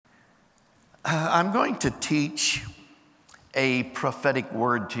I'm going to teach a prophetic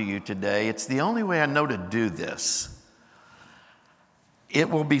word to you today. It's the only way I know to do this. It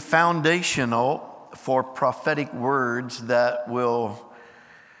will be foundational for prophetic words that will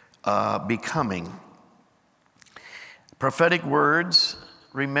be coming. Prophetic words,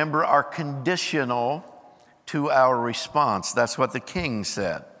 remember, are conditional to our response. That's what the king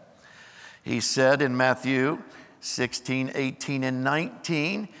said. He said in Matthew 16, 18, and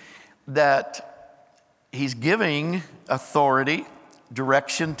 19 that he's giving authority,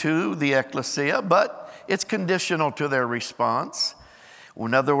 direction to the ecclesia, but it's conditional to their response.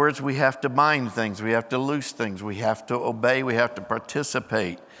 In other words, we have to bind things, we have to loose things, we have to obey, we have to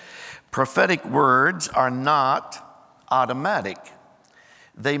participate. Prophetic words are not automatic.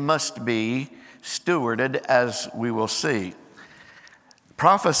 They must be stewarded, as we will see.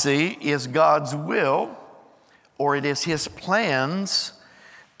 Prophecy is God's will, or it is his plans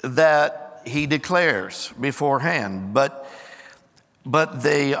that he declares beforehand. But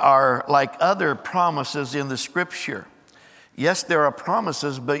they are like other promises in the scripture. Yes, there are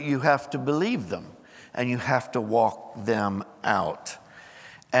promises, but you have to believe them and you have to walk them out.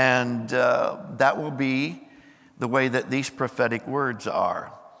 And that will be the way that these prophetic words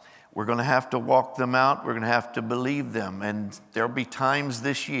are. We're going to have to walk them out. We're going to have to believe them. And there'll be times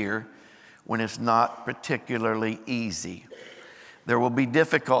this year when it's not particularly easy. There will be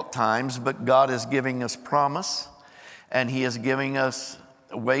difficult times, but God is giving us promise, and he is giving us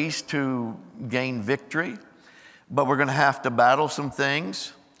ways to gain victory. But we're going to have to battle some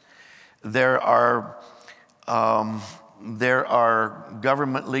things. There are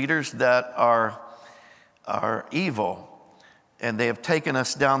government leaders that are evil, and they have taken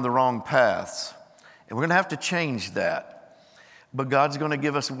us down the wrong paths. And we're going to have to change that. But God's going to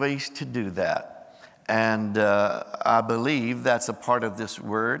give us ways to do that. And I believe that's a part of this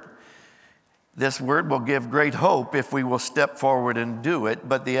word. This word will give great hope if we will step forward and do it,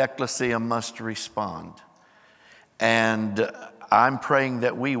 but the ecclesia must respond. And I'm praying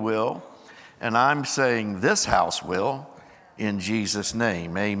that we will, and I'm saying this house will, in Jesus'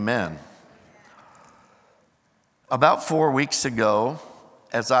 name, amen. About 4 weeks ago,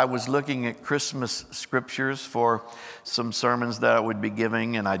 as I was looking at Christmas scriptures for some sermons that I would be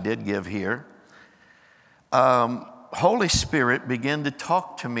giving, and I did give here, Holy Spirit began to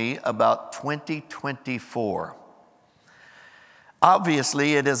talk to me about 2024.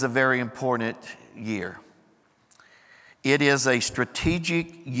 Obviously, it is a very important year. It is a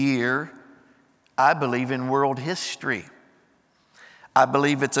strategic year, I believe, in world history. I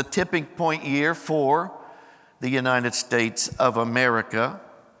believe it's a tipping point year for the United States of America.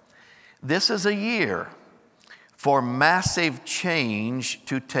 This is a year for massive change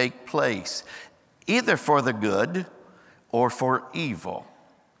to take place, either for the good or for evil.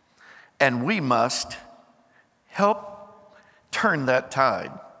 And we must help turn that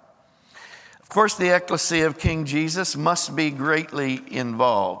tide. Of course, the ecclesia of King Jesus must be greatly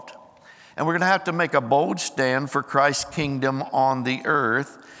involved. And we're going to have to make a bold stand for Christ's kingdom on the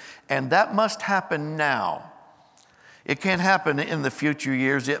earth. And that must happen now. It can't happen in the future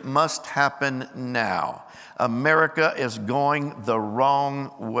years. It must happen now. America is going the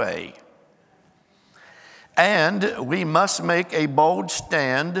wrong way. And we must make a bold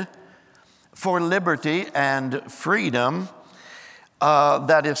stand for liberty and freedom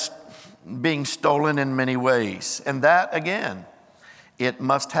that is being stolen in many ways. And that, again, it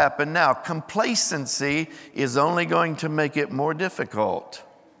must happen now. Complacency is only going to make it more difficult.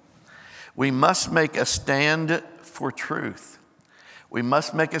 We must make a stand for truth. We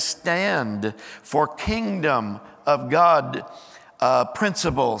must make a stand for kingdom of God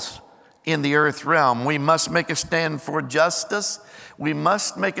principles in the earth realm. We must make a stand for justice. We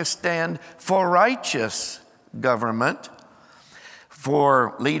must make a stand for righteous government,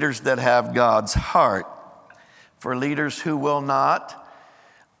 for leaders that have God's heart, for leaders who will not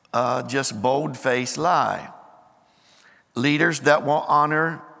just bold-faced lie, leaders that will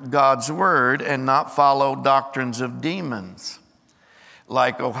honor God's word and not follow doctrines of demons,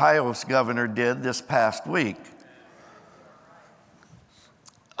 like Ohio's governor did this past week.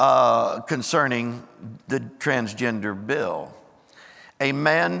 Concerning the transgender bill. A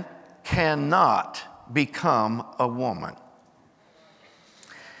man cannot become a woman.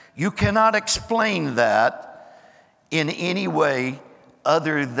 You cannot explain that in any way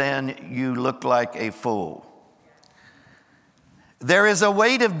other than you look like a fool. There is a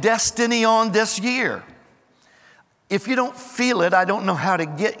weight of destiny on this year. If you don't feel it, I don't know how to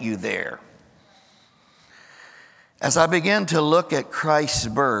get you there. As I began to look at Christ's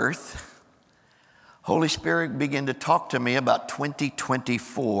birth, Holy Spirit began to talk to me about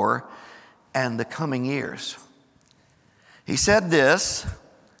 2024 and the coming years. He said this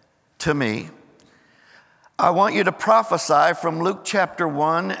to me. I want you to prophesy from Luke chapter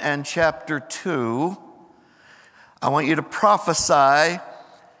 1 and chapter 2. I want you to prophesy,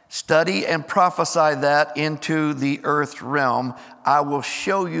 study and prophesy that into the earth realm. I will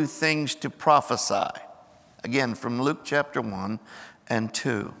show you things to prophesy. Again, from Luke chapter 1 and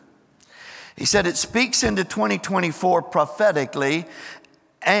 2. He said it speaks into 2024 prophetically,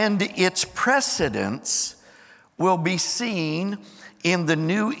 and its precedence will be seen in the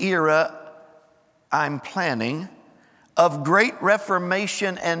new era I'm planning of great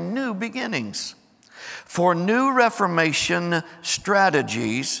reformation and new beginnings. For new reformation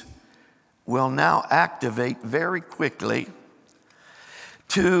strategies will now activate very quickly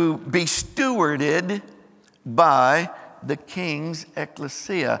to be stewarded by the king's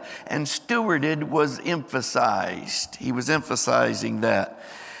ecclesia. And stewarded was emphasized. He was emphasizing that.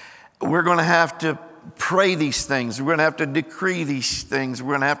 We're going to have to pray these things. We're going to have to decree these things.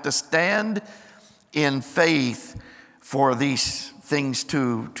 We're going to have to stand in faith for these things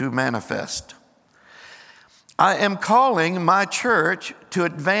to manifest. I am calling my church to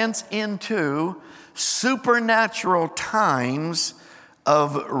advance into supernatural times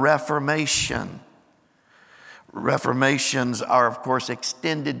of reformation. Reformations are, of course,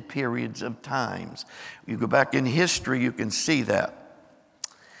 extended periods of times. You go back in history, you can see that.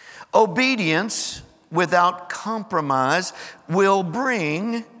 Obedience without compromise will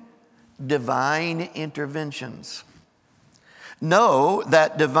bring divine interventions. Know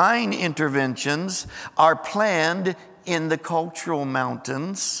that divine interventions are planned in the cultural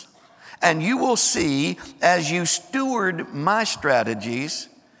mountains, and you will see as you steward my strategies,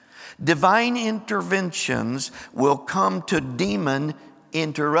 divine interventions will come to demon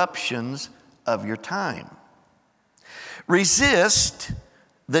interruptions of your time. Resist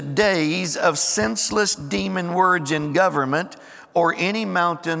the days of senseless demon words in government or any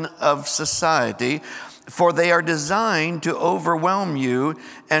mountain of society, for they are designed to overwhelm you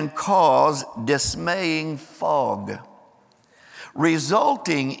and cause dismaying fog,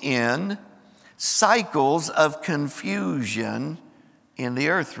 resulting in cycles of confusion in the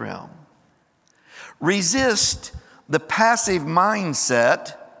earth realm. Resist the passive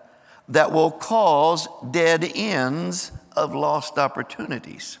mindset that will cause dead ends of lost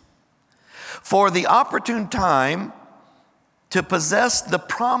opportunities. For the opportune time to possess the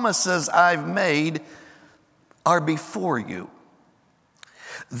promises I've made are before you.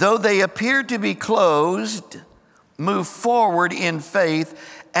 Though they appear to be closed, move forward in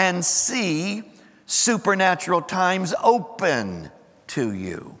faith and see supernatural times open to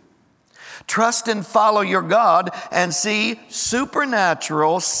you. Trust and follow your God and see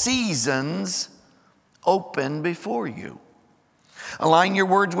supernatural seasons open before you. Align your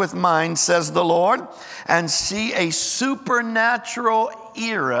words with mine, says the Lord, and see a supernatural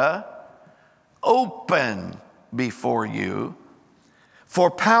era open before you. For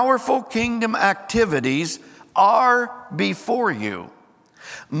powerful kingdom activities are before you.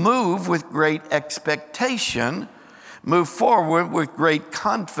 Move with great expectation. Move forward with great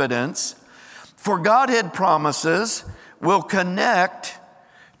confidence. For Godhead promises will connect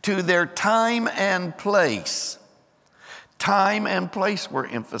to their time and place. Time and place were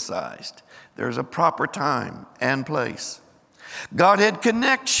emphasized. There's a proper time and place. Godhead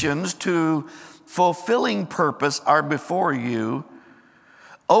connections to fulfilling purpose are before you.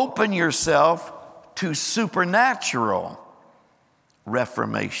 Open yourself to supernatural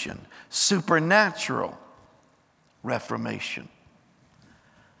reformation. Supernatural reformation.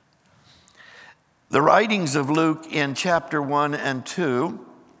 The writings of Luke in chapter 1 and 2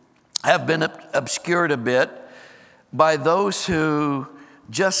 have been obscured a bit by those who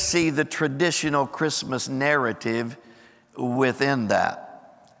just see the traditional Christmas narrative within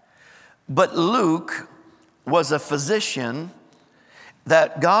that. But Luke was a physician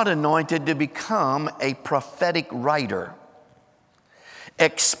that God anointed to become a prophetic writer.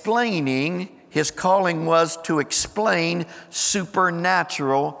 His calling was to explain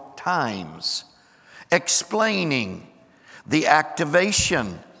supernatural times. Explaining the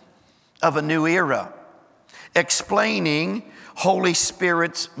activation of a new era. Explaining Holy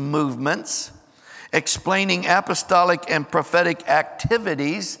Spirit's movements, explaining apostolic and prophetic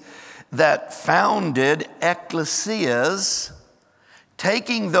activities that founded ecclesias,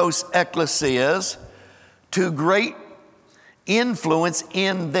 taking those ecclesias to great influence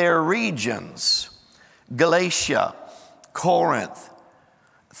in their regions. Galatia, Corinth,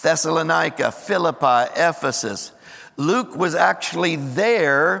 Thessalonica, Philippi, Ephesus. Luke was actually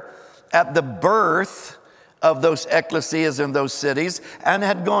there at the birth of those ecclesias in those cities and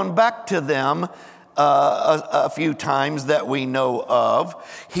had gone back to them a few times that we know of.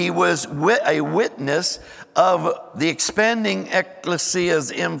 He was a witness of the expanding ecclesia's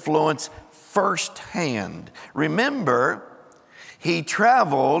influence firsthand. Remember, he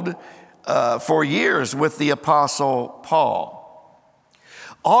traveled for years with the Apostle Paul.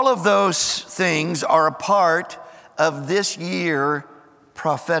 All of those things are a part of this year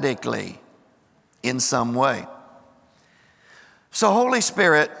prophetically in some way. So Holy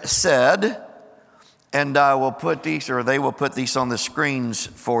Spirit said, and I will put these, or they will put these on the screens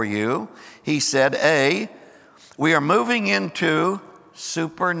for you. He said, A, we are moving into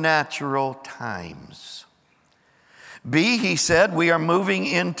supernatural times. B, he said, we are moving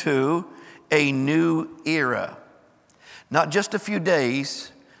into a new era. Not just a few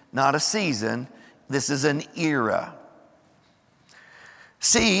days, not a season, this is an era.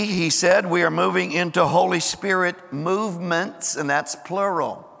 C, he said, we are moving into Holy Spirit movements, and that's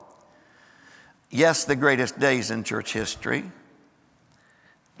plural. Yes, the greatest days in church history.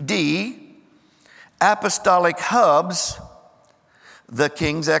 D, apostolic hubs, the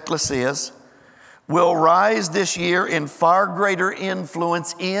king's ecclesias, will rise this year in far greater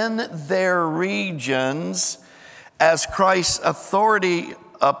influence in their regions as Christ's authority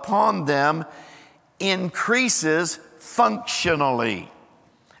upon them increases functionally.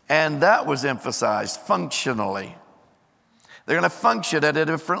 And that was emphasized, functionally. They're going to function at a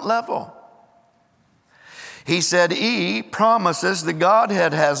different level. He said, E, promises the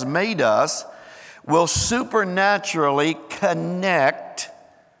Godhead has made us will supernaturally connect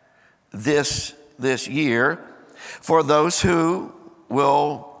this year for those who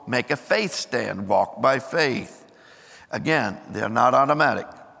will make a faith stand, walk by faith. Again, they're not automatic.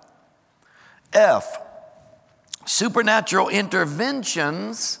 F, supernatural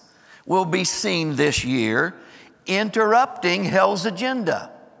interventions will be seen this year, interrupting hell's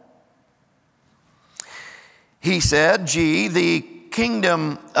agenda. He said, G, the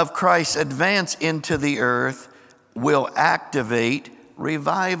kingdom of Christ's advance into the earth will activate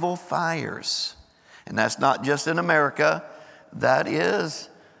revival fires. And that's not just in America, that is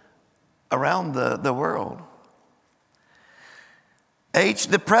around the world. H,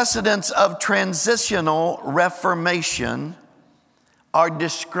 the precedents of transitional reformation are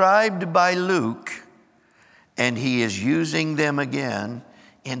described by Luke, and he is using them again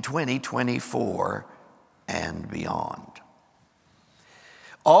in 2024 and beyond.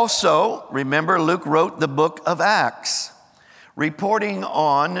 Also, remember, Luke wrote the book of Acts, reporting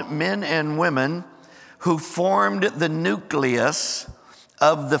on men and women who formed the nucleus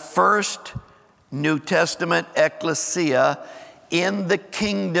of the first New Testament ecclesia in the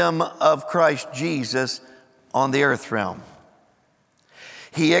kingdom of Christ Jesus on the earth realm.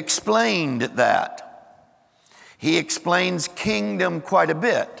 He explained that. He explains kingdom quite a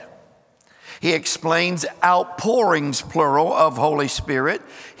bit. He explains outpourings, plural, of Holy Spirit.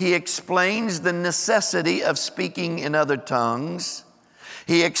 He explains the necessity of speaking in other tongues.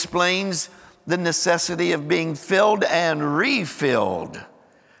 He explains the necessity of being filled and refilled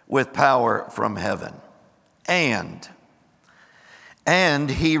with power from heaven.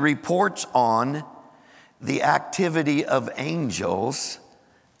 And he reports on the activity of angels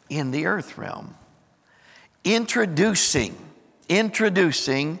in the earth realm, introducing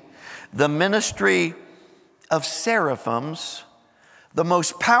the ministry of seraphims, the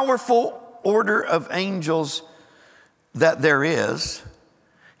most powerful order of angels that there is.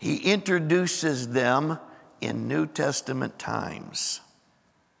 He introduces them in New Testament times.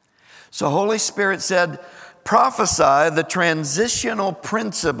 So Holy Spirit said, prophesy the transitional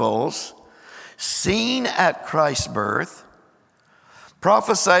principles seen at Christ's birth.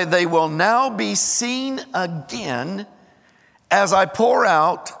 Prophesy they will now be seen again as I pour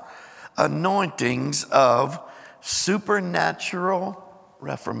out anointings of supernatural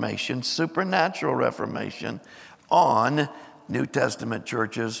reformation on New Testament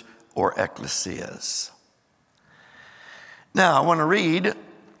churches or ecclesias. Now, I want to read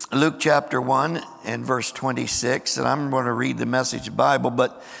Luke chapter 1 and verse 26, and I'm going to read the Message Bible,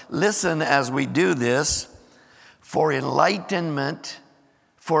 but listen as we do this for enlightenment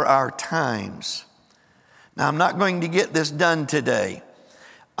for our times. Now, I'm not going to get this done today.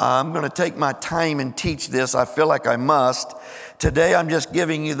 I'm going to take my time and teach this. I feel like I must. Today, I'm just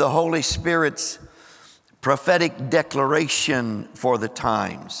giving you the Holy Spirit's prophetic declaration for the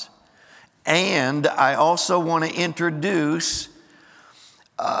times. And I also want to introduce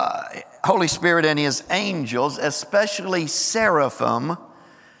Holy Spirit and His angels, especially seraphim,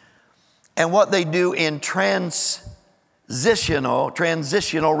 and what they do in transitional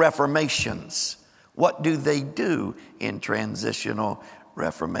reformations. What do they do in transitional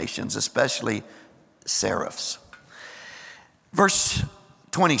reformations, especially seraphs? Verse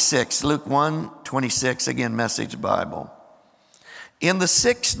 26, Luke 1:26, again, Message Bible. In the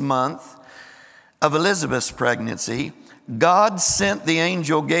 6th month of Elizabeth's pregnancy, God sent the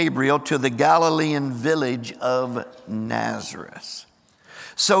angel Gabriel to the Galilean village of Nazareth.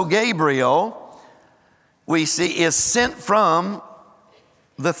 So Gabriel, we see, is sent from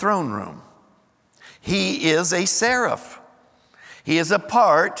the throne room. He is a seraph. He is a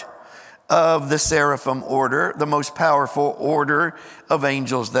part of the seraphim order, the most powerful order of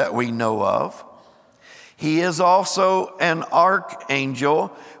angels that we know of. He is also an archangel,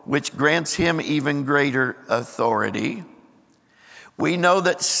 which grants him even greater authority. We know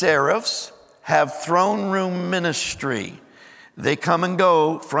that seraphs have throne room ministry. They come and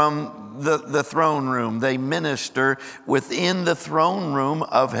go from the throne room. They minister within the throne room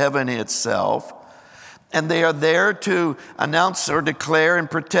of heaven itself. And they are there to announce or declare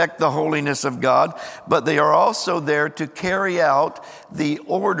and protect the holiness of God. But they are also there to carry out the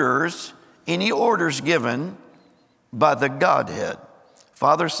orders, any orders given by the Godhead,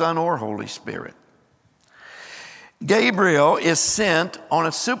 Father, Son, or Holy Spirit. Gabriel is sent on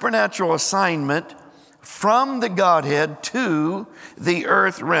a supernatural assignment from the Godhead to the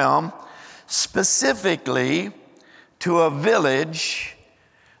earth realm, specifically to a village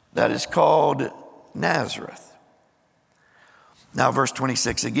that is called Nazareth. Now, verse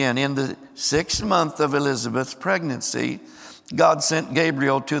 26 again. In the 6th month of Elizabeth's pregnancy, God sent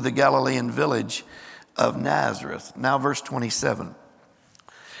Gabriel to the Galilean village of Nazareth. Now, verse 27.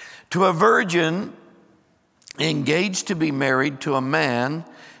 To a virgin engaged to be married to a man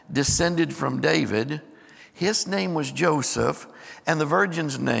descended from David. His name was Joseph, and the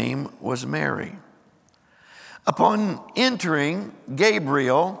virgin's name was Mary. Upon entering,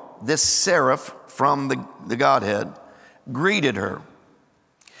 Gabriel, this seraph from the Godhead, greeted her.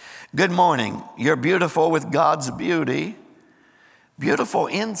 Good morning. You're beautiful with God's beauty, beautiful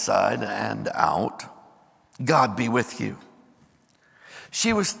inside and out. God be with you.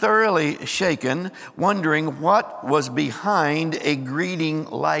 She was thoroughly shaken, wondering what was behind a greeting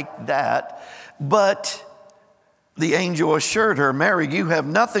like that. But the angel assured her, Mary, you have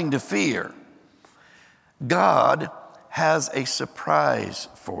nothing to fear. God has a surprise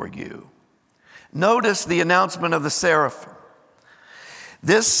for you. Notice the announcement of the seraph.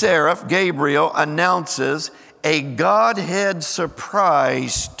 This seraph, Gabriel, announces a Godhead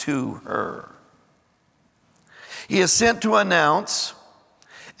surprise to her. He is sent to announce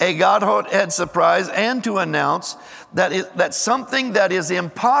a Godhead surprise and to announce that something that is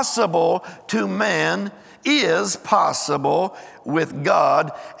impossible to man is possible with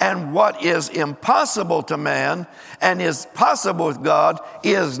God, and what is impossible to man and is possible with God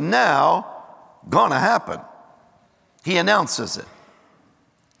is now going to happen. He announces it.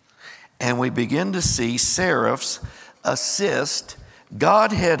 And we begin to see seraphs assist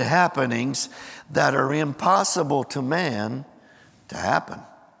Godhead happenings that are impossible to man to happen.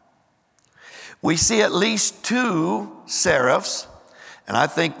 We see at least 2 seraphs, and I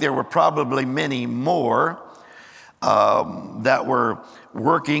think there were probably many more that were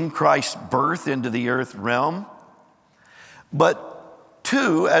working Christ's birth into the earth realm. But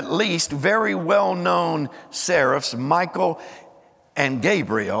 2, at least, very well-known seraphs, Michael and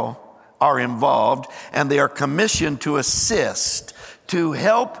Gabriel, are involved, and they are commissioned to assist, to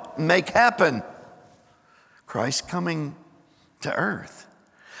help make happen Christ coming to earth.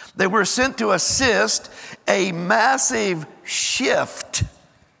 They were sent to assist a massive shift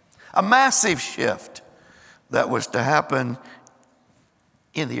that was to happen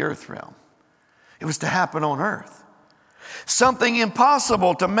in the earth realm. It was to happen on earth. Something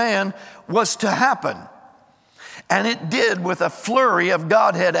impossible to man was to happen. And it did with a flurry of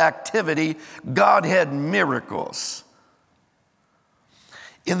Godhead activity, Godhead miracles.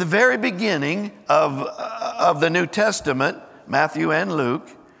 In the very beginning of the New Testament, Matthew and Luke,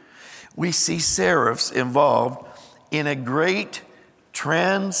 we see seraphs involved in a great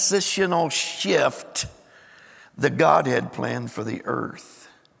transitional shift the Godhead planned for the earth.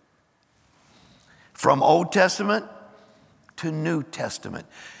 From Old Testament to New Testament.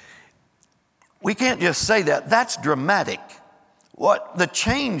 We can't just say that. That's dramatic. What the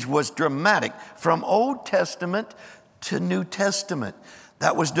change was dramatic. From Old Testament to New Testament.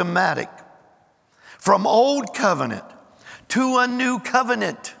 That was dramatic. From Old Covenant to a New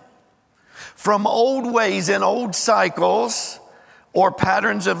Covenant. From old ways and old cycles or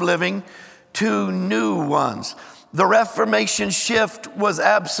patterns of living to new ones. The Reformation shift was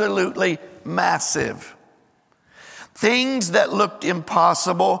absolutely massive. Things that looked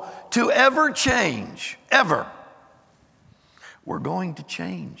impossible to ever change, ever, were going to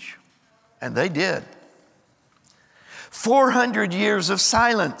change. And they did. 400 years of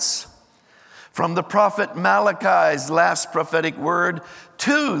silence from the prophet Malachi's last prophetic word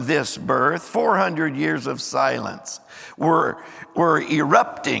to this birth. 400 years of silence were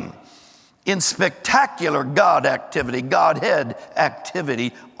erupting in spectacular God activity, Godhead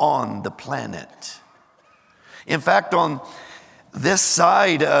activity on the planet. In fact, on this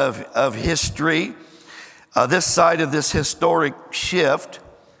side of history, this side of this historic shift,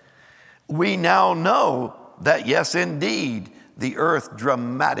 we now know that, yes, indeed, the earth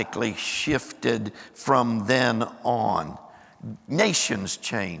dramatically shifted from then on. Nations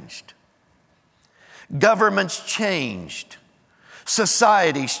changed. Governments changed.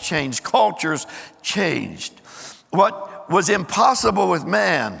 Societies changed. Cultures changed. What was impossible with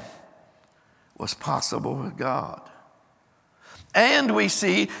man was possible with God. And we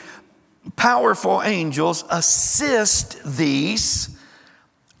see powerful angels assist these.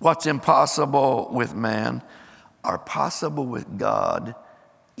 What's impossible with man are possible with God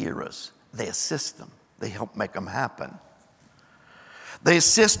eras. They assist them. They help make them happen. They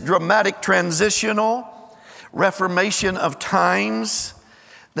assist dramatic transitional reformation of times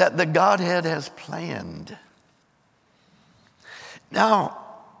that the Godhead has planned. Now,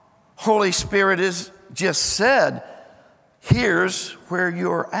 Holy Spirit has just said, here's where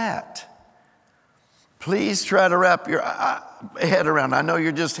you're at. Please try to wrap your head around. I know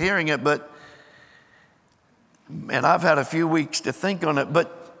you're just hearing it, and I've had a few weeks to think on it,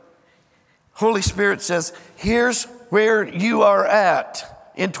 but Holy Spirit says, here's where you are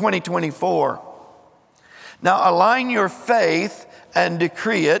at in 2024. Now align your faith and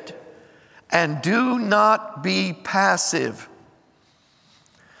decree it, and do not be passive.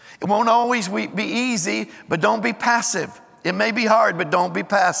 It won't always be easy, but don't be passive. It may be hard, but don't be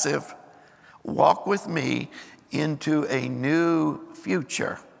passive. Walk with me into a new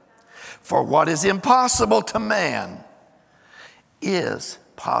future. For what is impossible to man is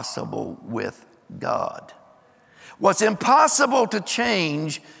possible with God. What's impossible to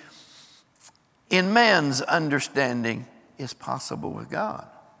change in man's understanding is possible with God.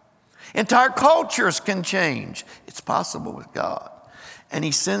 Entire cultures can change. It's possible with God. And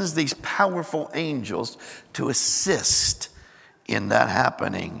he sends these powerful angels to assist in that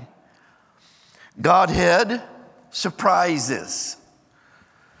happening. Godhead surprises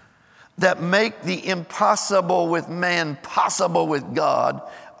that make the impossible with man possible with God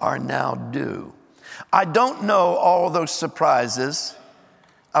are now due. I don't know all those surprises.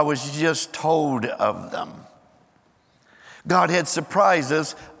 I was just told of them. Godhead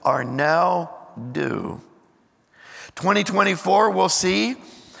surprises are now due. 2024, we'll see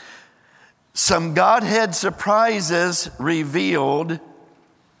some Godhead surprises revealed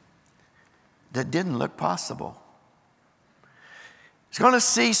that didn't look possible. He's going to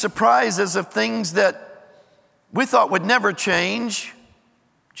see surprises of things that we thought would never change.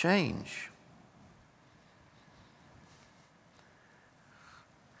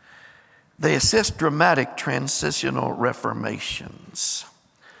 They assist dramatic transitional reformations.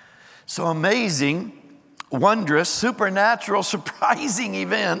 So amazing, wondrous, supernatural, surprising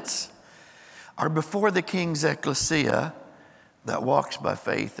events are before the King's ecclesia that walks by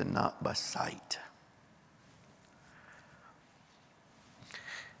faith and not by sight.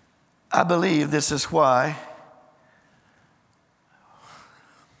 I believe this is why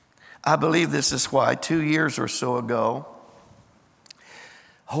 2 years or so ago,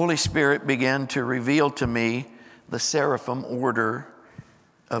 Holy Spirit began to reveal to me the seraphim order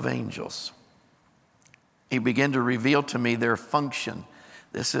of angels. He began to reveal to me their function.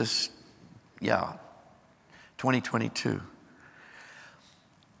 This is, 2022.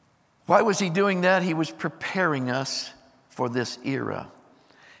 Why was he doing that? He was preparing us for this era.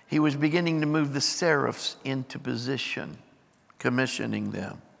 He was beginning to move the seraphs into position, commissioning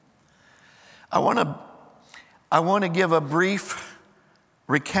them. I want to give a brief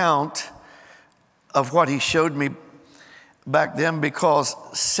recount of what he showed me back then, because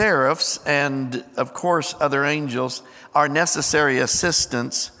seraphs and, of course, other angels are necessary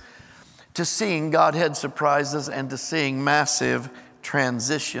assistants to seeing Godhead surprises and to seeing massive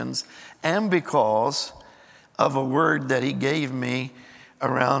transitions, and because of a word that he gave me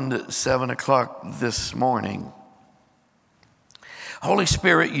around 7 o'clock this morning. Holy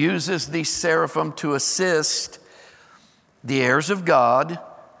Spirit uses these seraphim to assist the heirs of God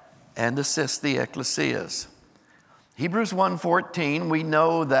and assist the ecclesias. Hebrews 1:14, we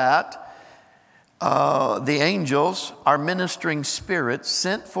know that the angels are ministering spirits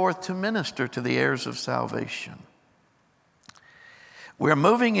sent forth to minister to the heirs of salvation. We're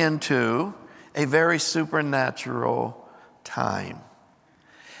moving into a very supernatural time.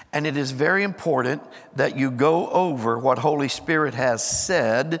 And it is very important that you go over what Holy Spirit has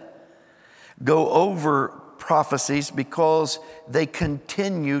said, go over prophecies, because they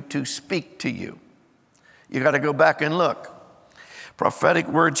continue to speak to you. You got to go back and look. Prophetic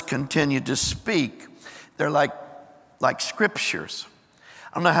words continue to speak. They're like scriptures.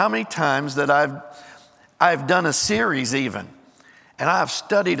 I don't know how many times that I've done a series even, and I've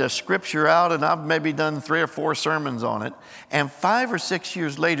studied a scripture out, and I've maybe done 3 or 4 sermons on it, and 5 or 6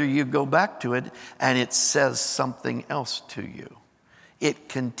 years later you go back to it and it says something else to you. It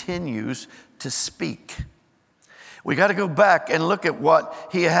continues to speak. We got to go back and look at what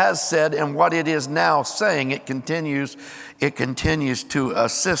he has said and what it is now saying. It continues to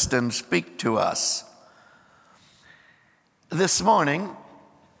assist and speak to us. This morning,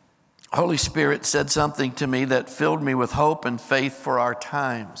 Holy Spirit said something to me that filled me with hope and faith for our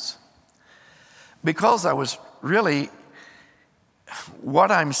times. Because I was really,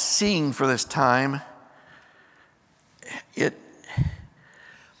 what I'm seeing for this time,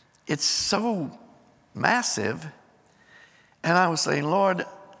 it's so massive. And I was saying, Lord,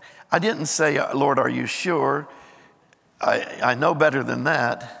 I didn't say, Lord, are you sure? I know better than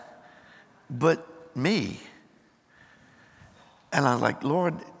that. But me. And I was like,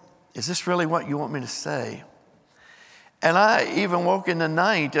 Lord, is this really what you want me to say? And I even woke in the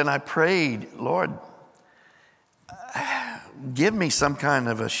night and I prayed, Lord, give me some kind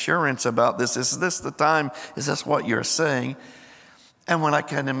of assurance about this. Is this the time? Is this what you're saying? And when I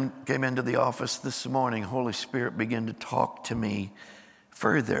came into the office this morning, Holy Spirit began to talk to me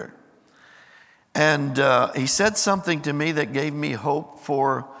further. And he said something to me that gave me hope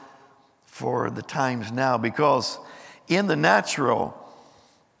for the times now, because in the natural,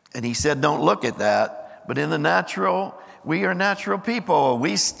 and he said, don't look at that, but in the natural, we are natural people.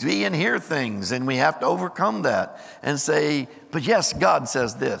 We see and hear things, and we have to overcome that and say, but yes, God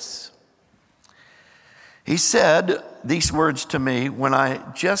says this. He said these words to me when I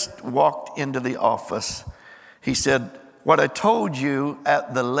just walked into the office. He said, what I told you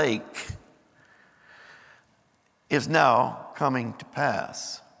at the lake is now coming to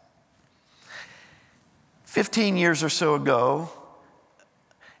pass. 15 years or so ago,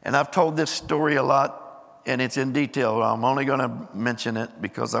 and I've told this story a lot, and it's in detail. I'm only going to mention it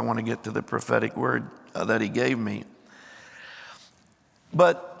because I want to get to the prophetic word that he gave me.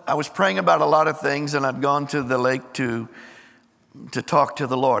 But I was praying about a lot of things, and I'd gone to the lake to talk to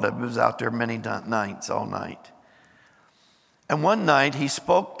the Lord. I was out there many nights, all night. And one night he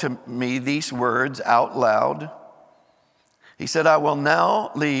spoke to me these words out loud. He said, I will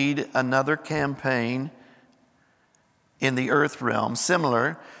now lead another campaign in the earth realm,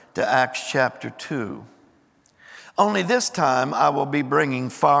 similar to Acts chapter 2. Only this time I will be bringing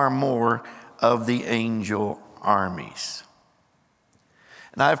far more of the angel armies.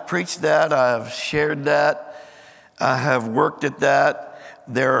 And I've preached that, I've shared that, I have worked at that.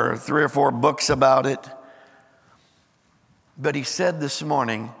 There are 3 or 4 books about it. But he said this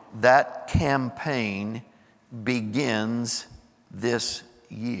morning, that campaign begins this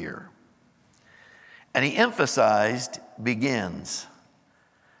year. And he emphasized begins.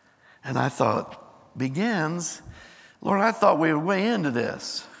 And I thought, begins? Lord, I thought we were way into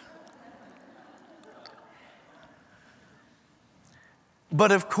this.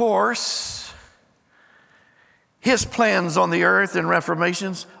 But of course, his plans on the earth and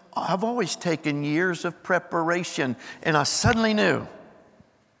reformations have always taken years of preparation. And I suddenly knew.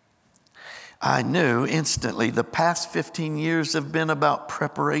 I knew instantly the past 15 years have been about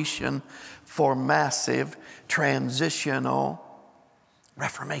preparation for massive transitional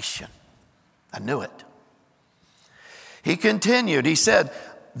reformation. I knew it. He continued. He said,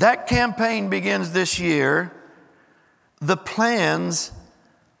 that campaign begins this year. The plans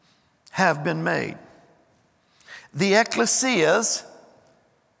have been made. The ecclesias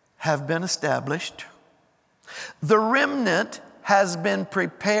have been established. The remnant has been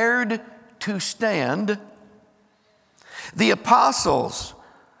prepared to stand. The apostles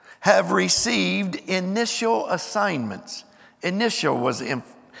have received initial assignments. Initial was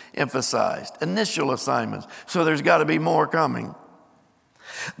emphasized. Initial assignments. So there's got to be more coming.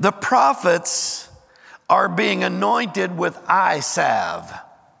 The prophets are being anointed with eye salve.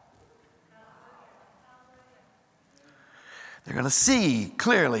 They're going to see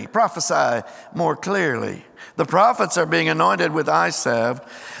clearly, prophesy more clearly. The prophets are being anointed with eye salve.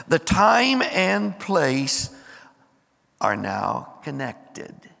 The time and place are now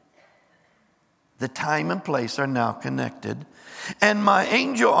connected. The time and place are now connected. And my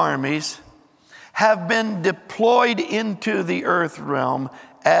angel armies have been deployed into the earth realm,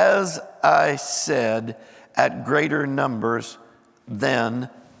 as I said, at greater numbers than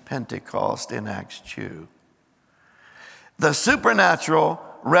Pentecost in Acts 2. The supernatural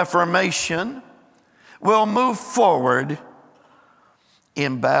reformation will move forward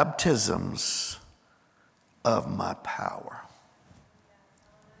in baptisms of my power.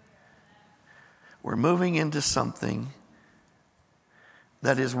 We're moving into something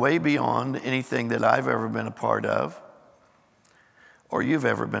that is way beyond anything that I've ever been a part of or you've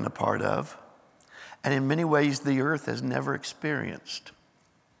ever been a part of, and in many ways the earth has never experienced.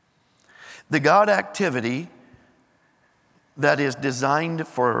 The God activity that is designed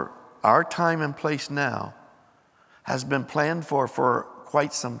for our time and place now has been planned for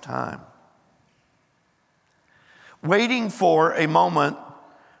quite some time, waiting for a moment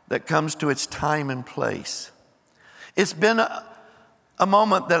that comes to its time and place. It's been a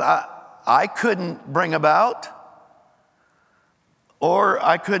moment that I couldn't bring about, or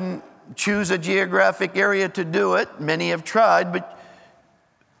I couldn't choose a geographic area to do it. Many have tried, but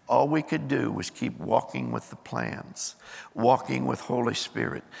all we could do was keep walking with the plans, walking with Holy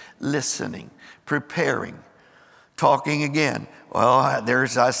Spirit, listening, preparing, talking again. Well,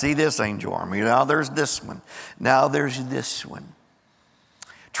 I see this angel army. Now there's this one. Now there's this one.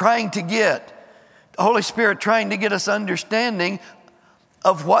 Trying to get, the Holy Spirit trying to get us understanding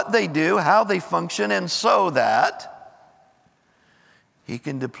of what they do, how they function, and so that He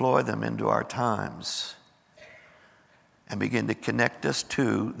can deploy them into our times and begin to connect us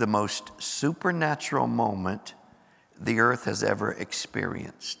to the most supernatural moment the earth has ever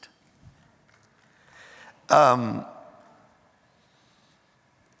experienced. And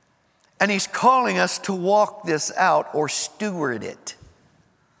He's calling us to walk this out or steward it.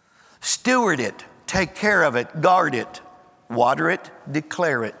 Steward it, take care of it, guard it, water it,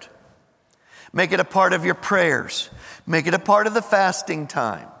 declare it. Make it a part of your prayers. Make it a part of the fasting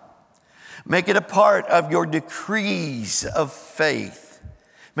time. Make it a part of your decrees of faith.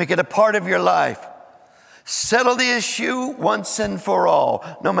 Make it a part of your life. Settle the issue once and for all.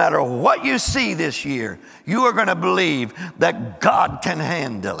 No matter what you see this year, you are going to believe that God can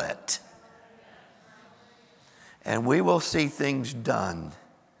handle it. And we will see things done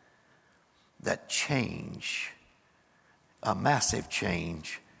that change, a massive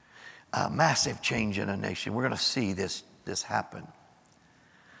change in a nation. We're going to see this happen.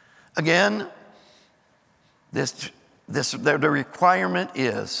 Again, the requirement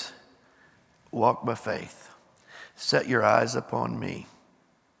is walk by faith. Set your eyes upon me.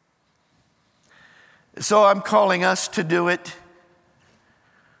 So I'm calling us to do it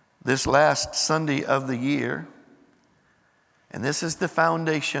this last Sunday of the year. And this is the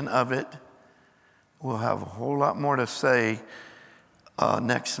foundation of it. We'll have a whole lot more to say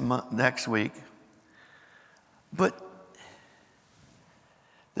next week. But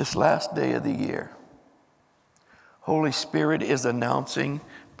this last day of the year, Holy Spirit is announcing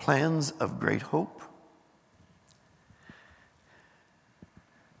plans of great hope.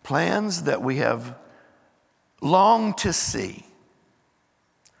 Plans that we have longed to see.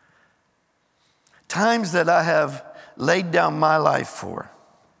 Times that I have laid down my life for.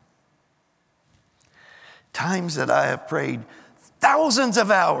 Times that I have prayed thousands of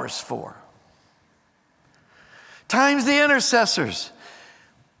hours for. Times the intercessors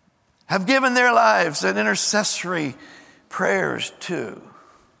have given their lives in intercessory prayers too.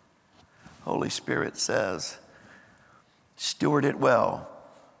 Holy Spirit says, steward it well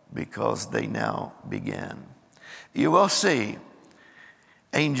because they now begin. You will see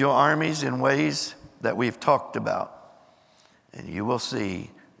angel armies in ways that we've talked about. And you will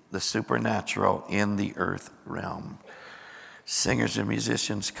see the supernatural in the earth realm. Singers and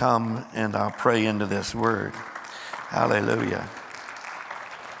musicians, come and I'll pray into this word. Hallelujah.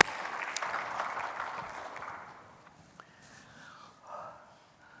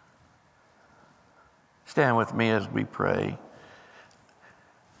 Stand with me as we pray.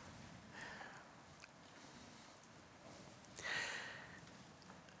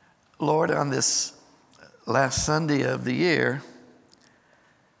 Lord, on this last Sunday of the year,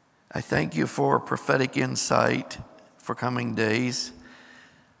 I thank you for prophetic insight for coming days.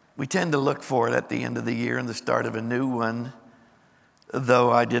 We tend to look for it at the end of the year and the start of a new one,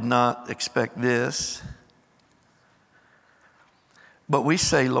 though I did not expect this. But we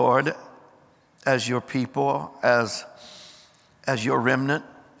say, Lord, as your people, as your remnant,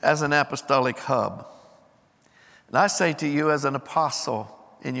 as an apostolic hub. And I say to you as an apostle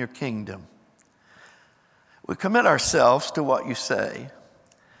in your kingdom, we commit ourselves to what you say.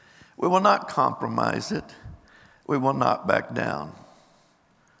 We will not compromise it. We will not back down.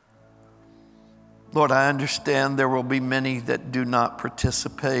 Lord, I understand there will be many that do not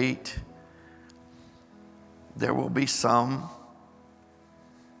participate. There will be some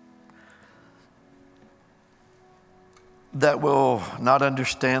that will not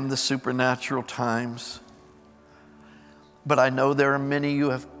understand the supernatural times. But I know there are many you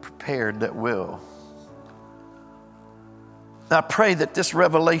have prepared that will. I pray that this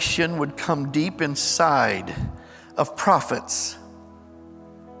revelation would come deep inside of prophets,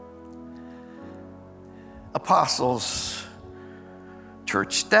 apostles,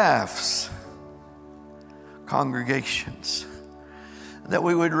 church staffs, congregations, that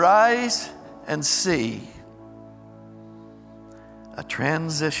we would rise and see a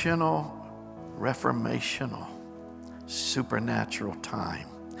transitional, reformational, supernatural time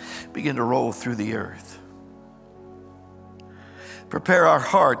begin to roll through the earth. Prepare our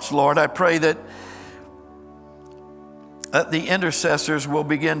hearts, Lord. I pray that the intercessors will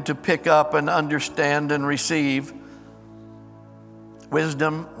begin to pick up and understand and receive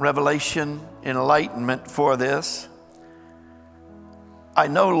wisdom, revelation, enlightenment for this. I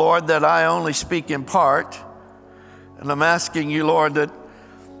know, Lord, that I only speak in part, and I'm asking you, Lord,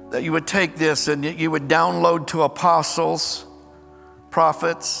 that you would take this and you would download to apostles,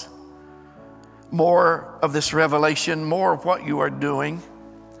 prophets, more of this revelation, more of what you are doing.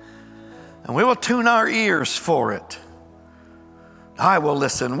 And we will tune our ears for it. I will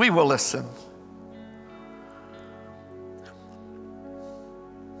listen. We will listen.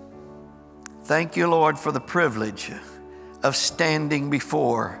 Thank you, Lord, for the privilege of standing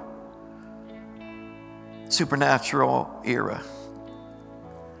before supernatural era.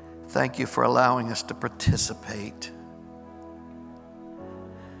 Thank you for allowing us to participate.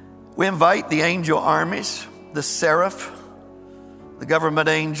 We invite the angel armies, the seraph, the government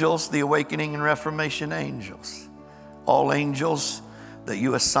angels, the awakening and reformation angels, all angels that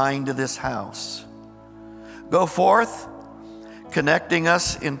you assign to this house. Go forth, connecting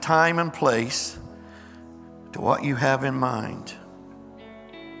us in time and place to what you have in mind.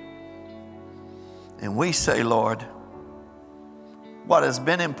 And we say, Lord, what has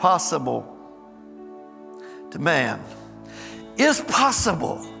been impossible to man is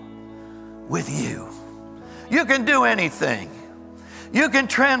possible with you. You can do anything. You can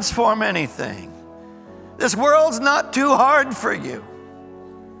transform anything. This world's not too hard for you.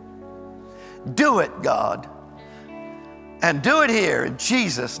 Do it, God. And do it here in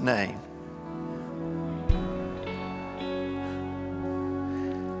Jesus' name.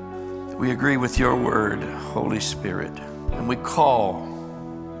 We agree with your word, Holy Spirit, and we call.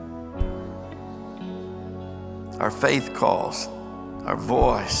 Our faith calls, our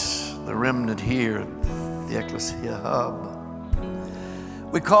voice, the remnant here, the Ecclesia Hub.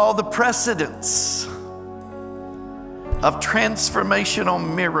 We call the precedence of transformational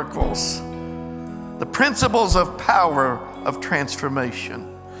miracles, the principles of power of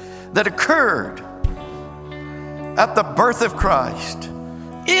transformation that occurred at the birth of Christ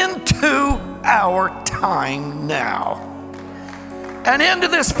into our time now and into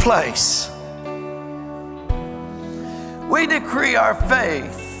this place. We decree our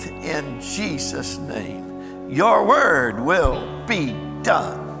faith in Jesus' name. Your word will be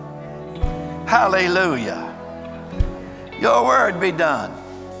done. Hallelujah. Your word be done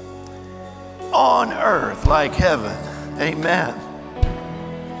on earth like heaven. Amen.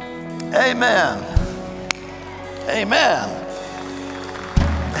 Amen. Amen.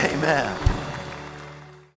 Amen.